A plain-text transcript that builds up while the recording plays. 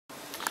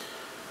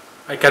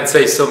I can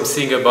say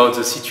something about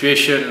the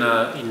situation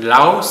in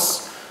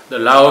Laos. The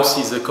Laos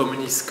is a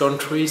communist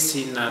country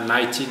since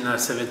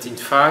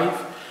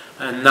 1975,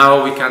 and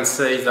now we can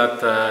say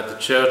that the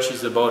church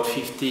is about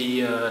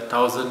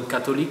 50,000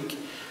 Catholic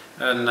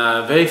and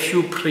very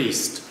few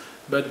priests.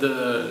 But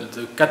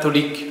the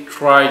Catholic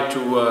try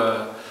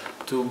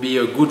to be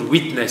a good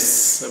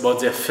witness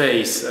about their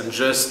faith. And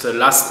just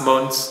last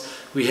month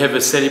we have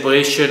a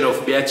celebration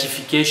of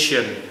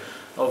beatification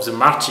of the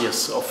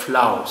martyrs of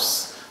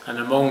Laos. And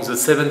among the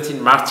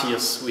 17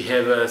 martyrs, we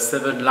have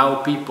 7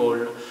 Lao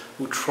people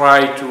who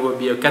try to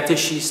be a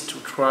catechist, to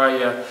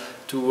try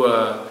to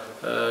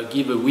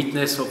give a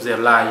witness of their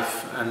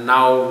life. And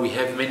now we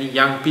have many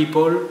young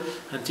people,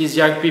 and these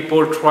young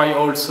people try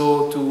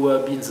also to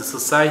be in the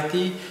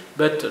society,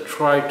 but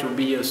try to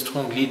be a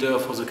strong leader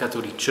for the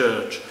Catholic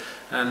Church.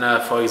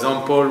 And for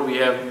example,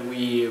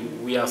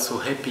 we are so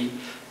happy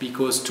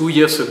because 2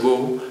 years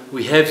ago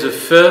we have the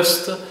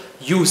first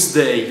Youth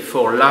Day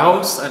for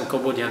Laos and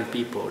Cambodian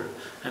people,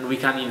 and we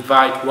can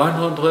invite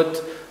 100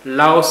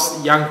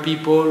 Laos young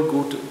people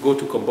go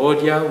to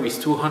Cambodia with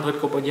 200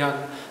 Cambodian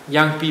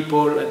young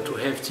people, and to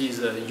have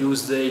this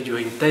Youth Day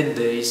during 10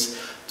 days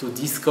to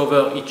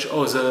discover each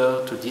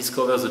other, to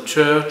discover the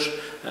church,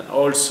 and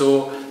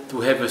also to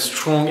have a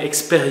strong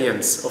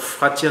experience of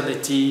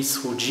fraternity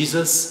through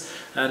Jesus,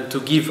 and to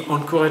give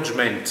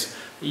encouragement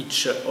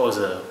each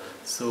other.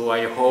 So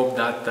I hope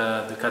that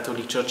the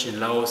Catholic Church in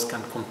Laos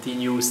can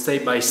continue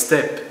step by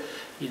step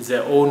in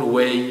their own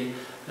way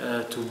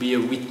to be a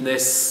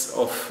witness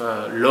of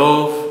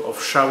love,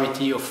 of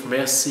charity, of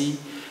mercy,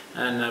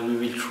 and we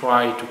will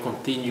try to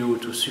continue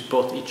to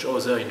support each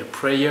other in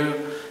prayer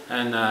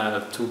and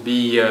to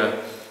be a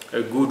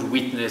good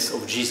witness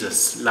of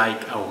Jesus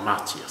like our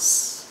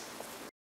martyrs.